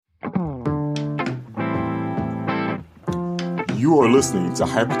You are listening to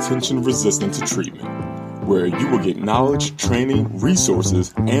Hypertension Resistant to Treatment, where you will get knowledge, training,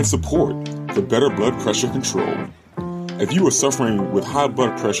 resources, and support for better blood pressure control. If you are suffering with high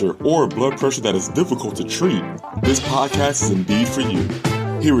blood pressure or blood pressure that is difficult to treat, this podcast is indeed for you.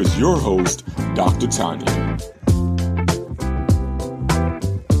 Here is your host, Dr. Tanya.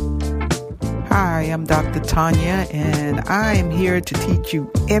 Hi, I'm Dr. Tanya, and I am here to teach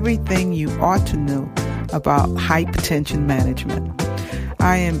you everything you ought to know about hypertension management.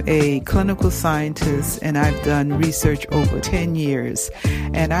 I am a clinical scientist, and I've done research over 10 years,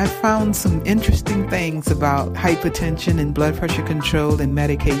 and I've found some interesting things about hypertension and blood pressure control and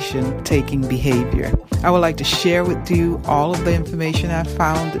medication taking behavior. I would like to share with you all of the information I've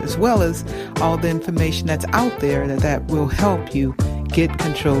found, as well as all the information that's out there that will help you get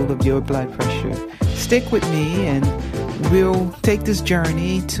control of your blood pressure. Stick with me, and we'll take this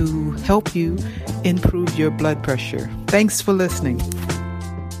journey to help you improve your blood pressure. Thanks for listening.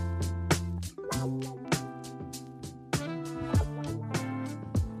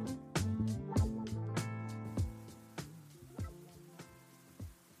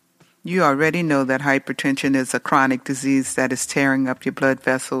 You already know that hypertension is a chronic disease that is tearing up your blood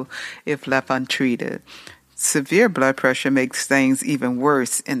vessel if left untreated. Severe blood pressure makes things even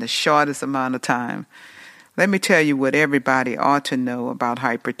worse in the shortest amount of time. Let me tell you what everybody ought to know about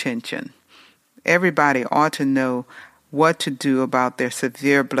hypertension. Everybody ought to know what to do about their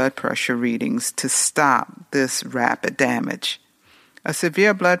severe blood pressure readings to stop this rapid damage. A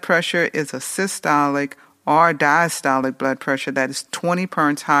severe blood pressure is a systolic or diastolic blood pressure that is 20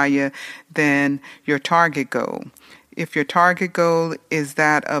 points higher than your target goal. If your target goal is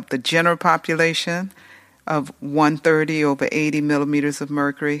that of the general population of 130 over 80 millimeters of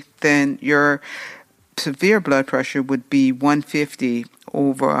mercury, then your severe blood pressure would be 150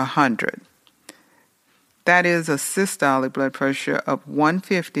 over 100. That is a systolic blood pressure of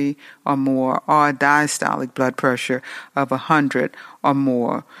 150 or more, or a diastolic blood pressure of 100 or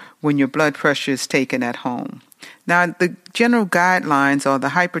more when your blood pressure is taken at home. Now, the general guidelines or the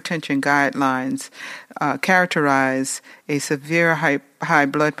hypertension guidelines characterize a severe high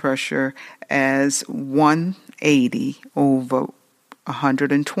blood pressure as 180 over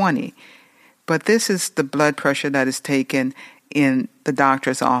 120. But this is the blood pressure that is taken in the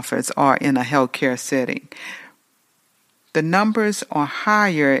doctor's office or in a healthcare setting. The numbers are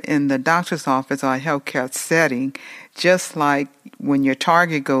higher in the doctor's office or healthcare setting, just like when your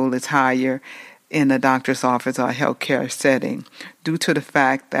target goal is higher in a doctor's office or healthcare setting, due to the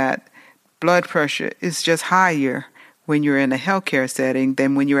fact that blood pressure is just higher when you're in a healthcare setting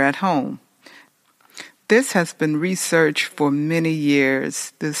than when you're at home. This has been researched for many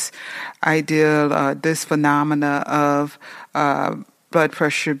years, this idea, this phenomena of blood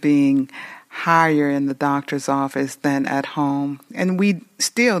pressure being higher in the doctor's office than at home. And we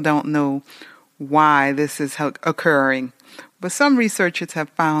still don't know why this is occurring. But some researchers have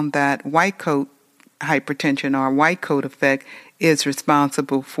found that white coat hypertension or white coat effect is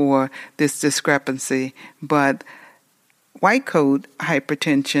responsible for this discrepancy. But white coat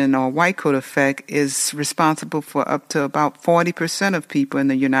hypertension or white coat effect is responsible for up to about 40% of people in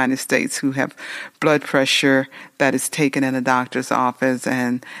the United States who have blood pressure that is taken in a doctor's office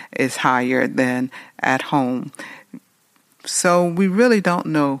and is higher than at home. So we really don't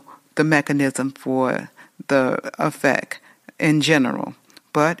know the mechanism for the effect in general,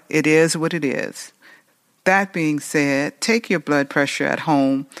 but it is what it is. That being said, take your blood pressure at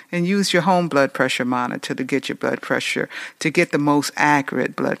home and use your home blood pressure monitor to get your blood pressure, to get the most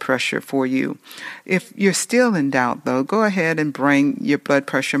accurate blood pressure for you. If you're still in doubt, though, go ahead and bring your blood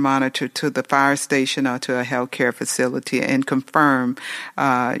pressure monitor to the fire station or to a healthcare facility and confirm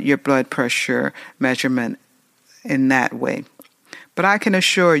your blood pressure measurement in that way. But I can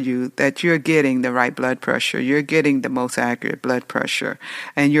assure you that you're getting the right blood pressure, you're getting the most accurate blood pressure,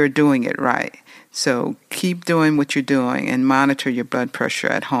 and you're doing it right. So keep doing what you're doing and monitor your blood pressure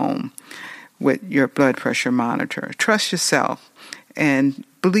at home with your blood pressure monitor. Trust yourself and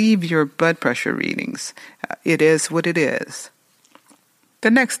believe your blood pressure readings. It is what it is. The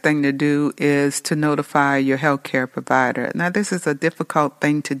next thing to do is to notify your healthcare provider. Now, this is a difficult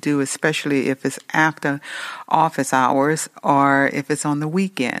thing to do, especially if it's after office hours or if it's on the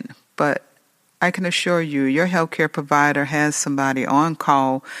weekend. But I can assure you, your healthcare provider has somebody on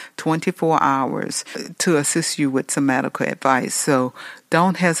call 24 hours to assist you with some medical advice. So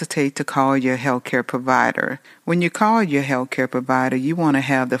don't hesitate to call your healthcare provider. When you call your healthcare provider, you want to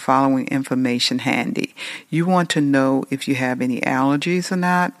have the following information handy. You want to know if you have any allergies or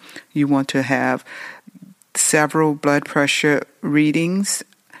not. You want to have several blood pressure readings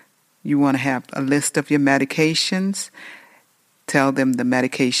You want to have a list of your medications. Tell them the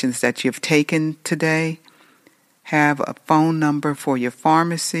medications that you've taken today. Have a phone number for your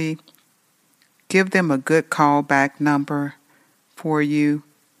pharmacy. Give them a good callback number for you,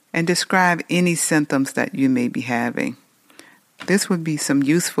 and describe any symptoms that you may be having. This would be some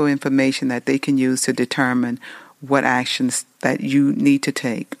useful information that they can use to determine what actions that you need to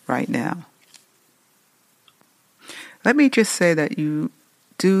take right now. Let me just say that you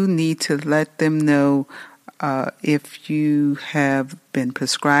do need to let them know if you have been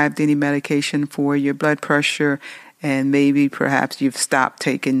prescribed any medication for your blood pressure, and maybe perhaps you've stopped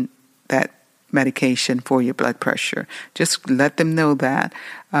taking that medication for your blood pressure. Just let them know that.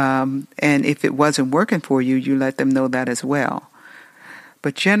 And if it wasn't working for you, you let them know that as well.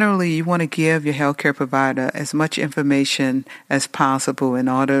 But generally, you want to give your healthcare provider as much information as possible in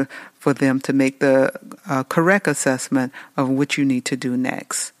order for them to make the correct assessment of what you need to do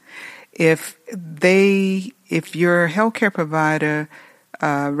next. If your healthcare provider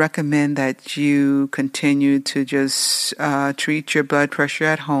recommend that you continue to just treat your blood pressure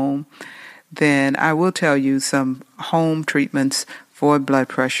at home, then I will tell you some home treatments for blood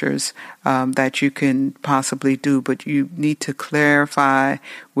pressures that you can possibly do, but you need to clarify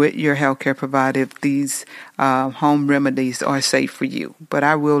with your healthcare provider if these home remedies are safe for you. But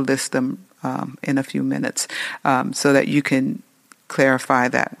I will list them in a few minutes so that you can clarify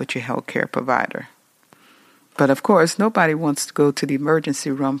that with your healthcare provider. But of course, nobody wants to go to the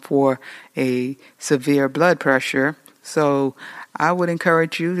emergency room for a severe blood pressure, so I would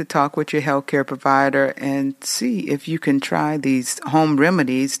encourage you to talk with your healthcare provider and see if you can try these home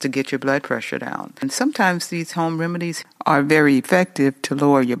remedies to get your blood pressure down. And sometimes these home remedies are very effective to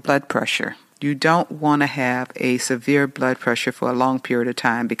lower your blood pressure. You don't want to have a severe blood pressure for a long period of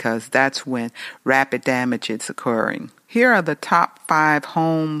time because that's when rapid damage is occurring. Here are the top 5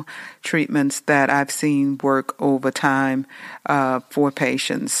 home treatments that I've seen work over time for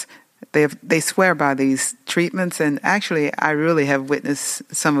patients. They swear by these treatments, and actually I really have witnessed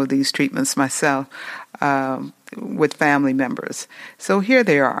some of these treatments myself with family members. So here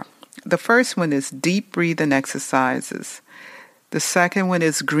they are. The first one is deep breathing exercises. The second one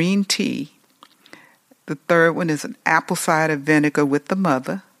is green tea. The third one is an apple cider vinegar with the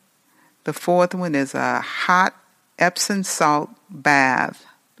mother. The fourth one is a hot Epsom salt bath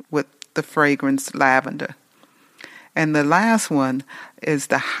with the fragrance lavender. And the last one is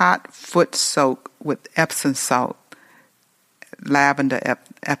the hot foot soak with Epsom salt, lavender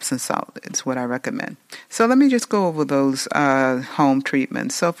Epsom salt. It's what I recommend. So let me just go over those home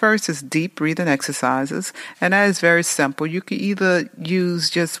treatments. So first is deep breathing exercises, and that is very simple. You can either use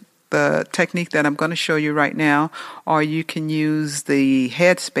just the technique that I'm going to show you right now, or you can use the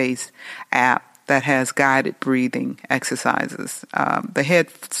Headspace app that has guided breathing exercises. The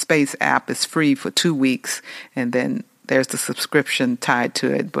Headspace app is free for 2 weeks, and then there's the subscription tied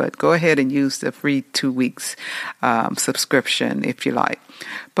to it. But go ahead and use the free 2 weeks subscription if you like.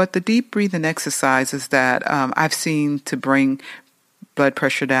 But the deep breathing exercises that I've seen to bring blood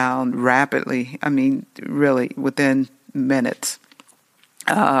pressure down rapidly, I mean, really within minutes,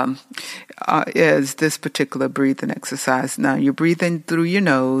 is this particular breathing exercise. Now, you're breathing through your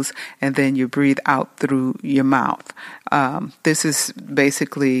nose and then you breathe out through your mouth. This is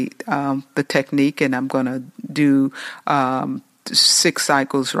basically the technique, and I'm going to do 6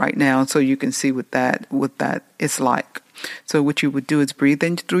 cycles right now so you can see what that is like. So what you would do is breathe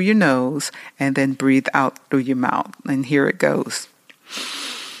in through your nose and then breathe out through your mouth. And here it goes.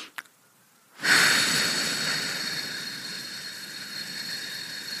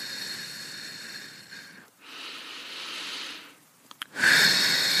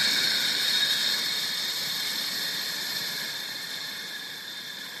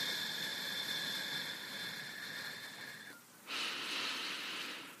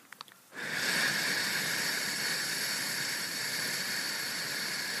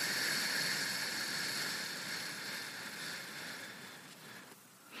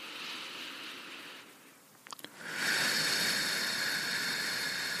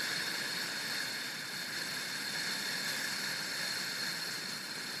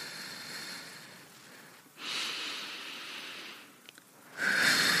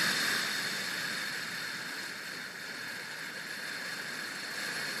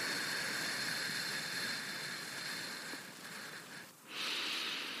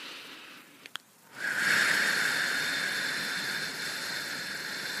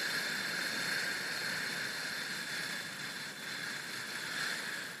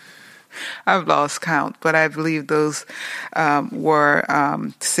 I've lost count, but I believe those were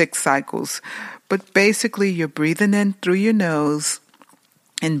 6 cycles. But basically, you're breathing in through your nose,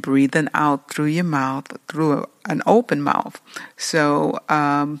 and breathing out through your mouth, through an open mouth. So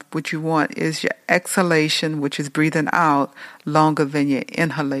what you want is your exhalation, which is breathing out, longer than your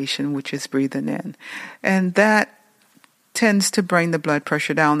inhalation, which is breathing in. And that tends to bring the blood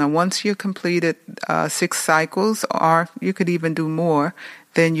pressure down. Now, once you completed 6 cycles, or you could even do more,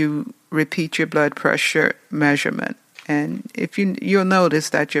 then you repeat your blood pressure measurement. And if you'll notice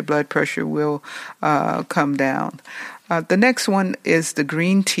that your blood pressure will come down. The next one is the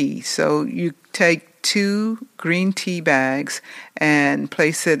green tea. So you take 2 green tea bags and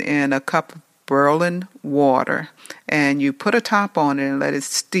place it in a cup of boiling water, and you put a top on it and let it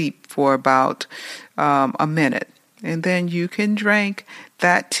steep for about a minute. And then you can drink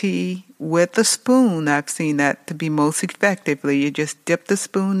that tea with a spoon. I've seen that to be most effectively. You just dip the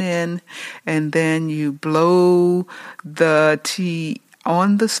spoon in, and then you blow the tea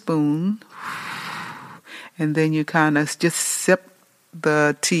on the spoon, and then you kind of just sip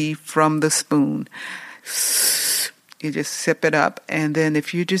the tea from the spoon. You just sip it up, and then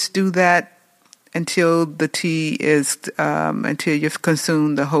if you just do that until the tea is, until you've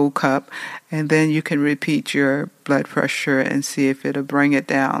consumed the whole cup, and then you can repeat your blood pressure and see if it'll bring it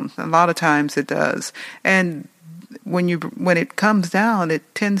down. A lot of times it does. And when it comes down,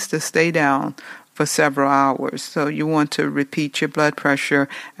 it tends to stay down for several hours. So you want to repeat your blood pressure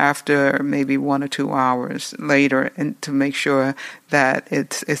after maybe 1 or 2 hours later, and to make sure that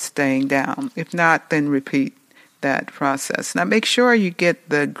it's staying down. If not, then repeat that process. Now make sure you get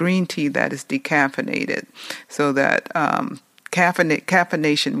the green tea that is decaffeinated, so that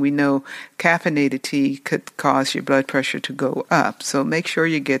caffeination, we know caffeinated tea could cause your blood pressure to go up. So make sure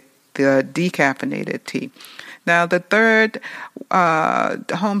you get the decaffeinated tea. Now the third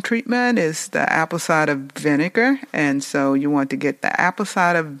home treatment is the apple cider vinegar. And so you want to get the apple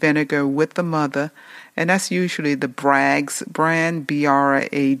cider vinegar with the mother. And that's usually the Bragg's brand,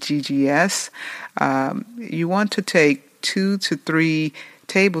 Braggs. You want to take 2 to 3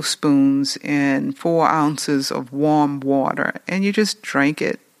 tablespoons in 4 ounces of warm water, and you just drink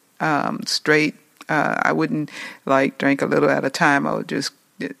it straight. I wouldn't drink a little at a time. I would just,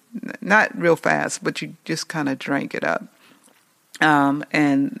 not real fast, but you just kind of drink it up.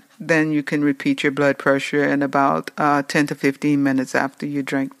 And then you can repeat your blood pressure in about 10 to 15 minutes after you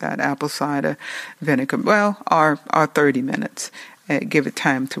drink that apple cider vinegar. Well, or 30 minutes. Give it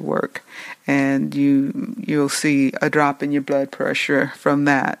time to work, and you'll see a drop in your blood pressure from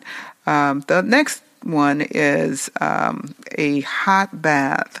that. The next one is a hot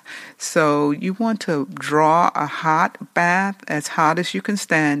bath. So you want to draw a hot bath, as hot as you can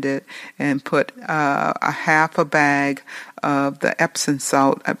stand it, and put a half a bag of the Epsom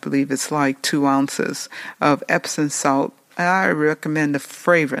salt. I believe it's like 2 ounces of Epsom salt. I recommend the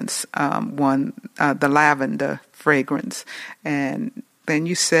fragrance one, the lavender fragrance. And then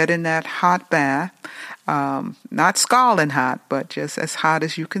you set in that hot bath, not scalding hot, but just as hot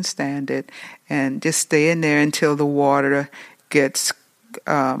as you can stand it, and just stay in there until the water gets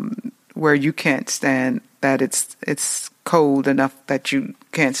where you can't stand, that it's cold enough that you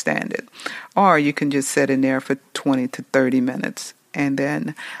can't stand it. Or you can just sit in there for 20 to 30 minutes. And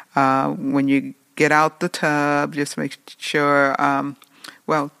then when you get out the tub, just make sure,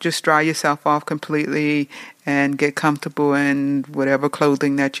 just dry yourself off completely and get comfortable in whatever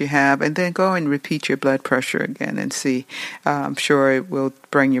clothing that you have, and then go and repeat your blood pressure again and see. I'm sure it will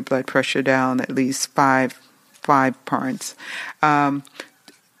bring your blood pressure down at least 5 points.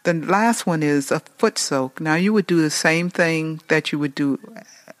 The last one is a foot soak. Now you would do the same thing that you would do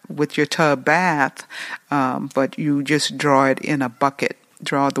with your tub bath, but you just draw it in a bucket.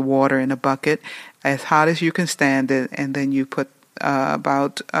 Draw the water in a bucket as hot as you can stand it, and then you put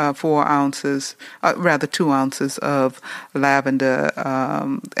about 2 ounces of lavender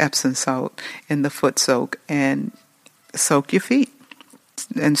Epsom salt in the foot soak, and soak your feet,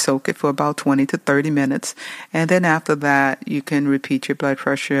 and soak it for about 20 to 30 minutes. And then after that, you can repeat your blood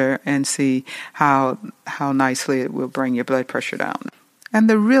pressure and see how nicely it will bring your blood pressure down. And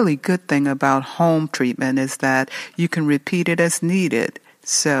the really good thing about home treatment is that you can repeat it as needed.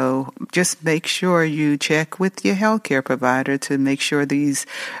 So just make sure you check with your healthcare provider to make sure these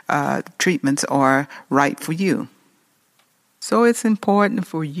treatments are right for you. So it's important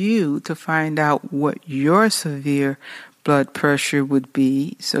for you to find out what your severe blood pressure would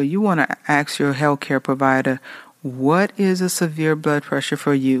be. So you want to ask your healthcare provider, what is a severe blood pressure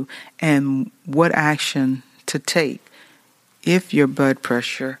for you, and what action to take if your blood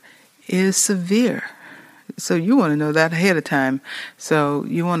pressure is severe. So you want to know that ahead of time. So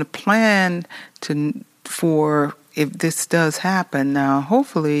you want to plan for if this does happen. Now,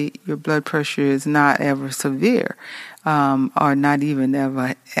 hopefully your blood pressure is not ever severe. are not even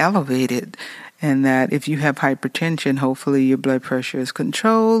ever elevated. And that if you have hypertension, hopefully your blood pressure is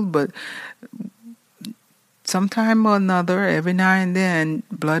controlled, but sometime or another, every now and then,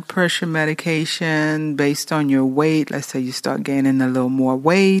 blood pressure medication based on your weight, let's say you start gaining a little more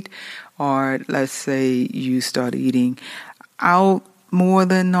weight, or let's say you start eating out more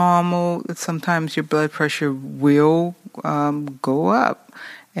than normal, sometimes your blood pressure will go up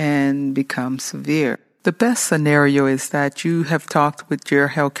and become severe. The best scenario is that you have talked with your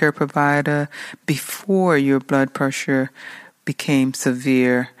healthcare provider before your blood pressure became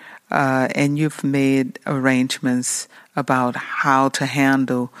severe, and you've made arrangements about how to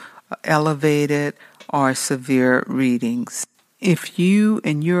handle elevated or severe readings. If you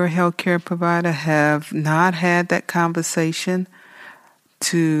and your healthcare provider have not had that conversation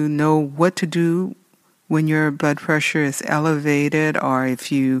to know what to do when your blood pressure is elevated, or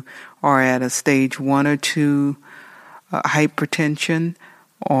if you are at a stage 1 or 2 hypertension,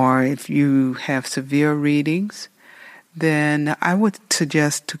 or if you have severe readings, then I would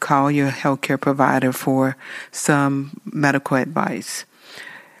suggest to call your healthcare provider for some medical advice.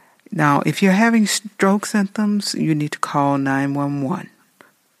 Now, if you're having stroke symptoms, you need to call 911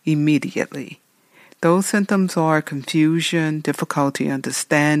 immediately. Those symptoms are confusion, difficulty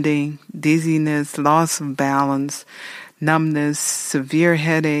understanding, dizziness, loss of balance, numbness, severe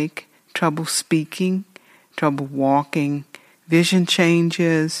headache, trouble speaking, trouble walking, vision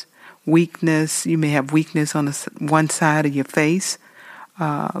changes, weakness. You may have weakness on one side of your face.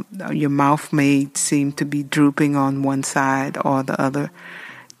 Your mouth may seem to be drooping on one side or the other.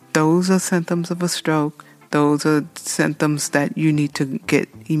 Those are symptoms of a stroke. Those are symptoms that you need to get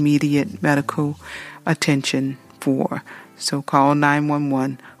immediate medical attention for. So call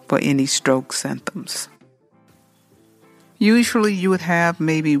 911 for any stroke symptoms. Usually you would have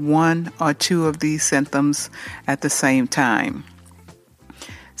maybe 1 or 2 of these symptoms at the same time.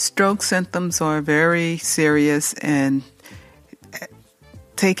 Stroke symptoms are very serious, and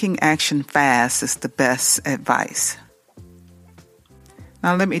taking action fast is the best advice.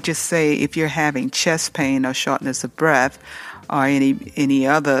 Now let me just say, if you're having chest pain or shortness of breath or any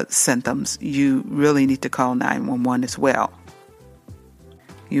other symptoms, you really need to call 911 as well.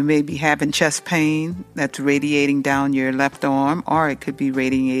 You may be having chest pain that's radiating down your left arm, or it could be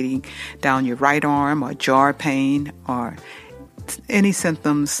radiating down your right arm, or jaw pain, or any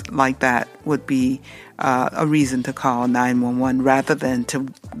symptoms like that would be a reason to call 911 rather than to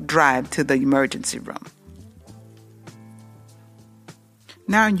drive to the emergency room.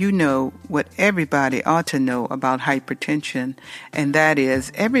 Now you know what everybody ought to know about hypertension, and that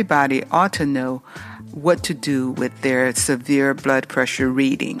is everybody ought to know what to do with their severe blood pressure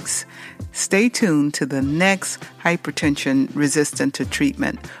readings. Stay tuned to the next Hypertension Resistant to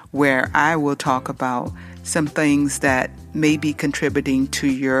Treatment, where I will talk about some things that may be contributing to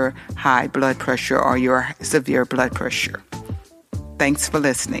your high blood pressure or your severe blood pressure. Thanks for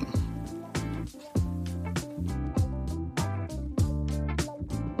listening.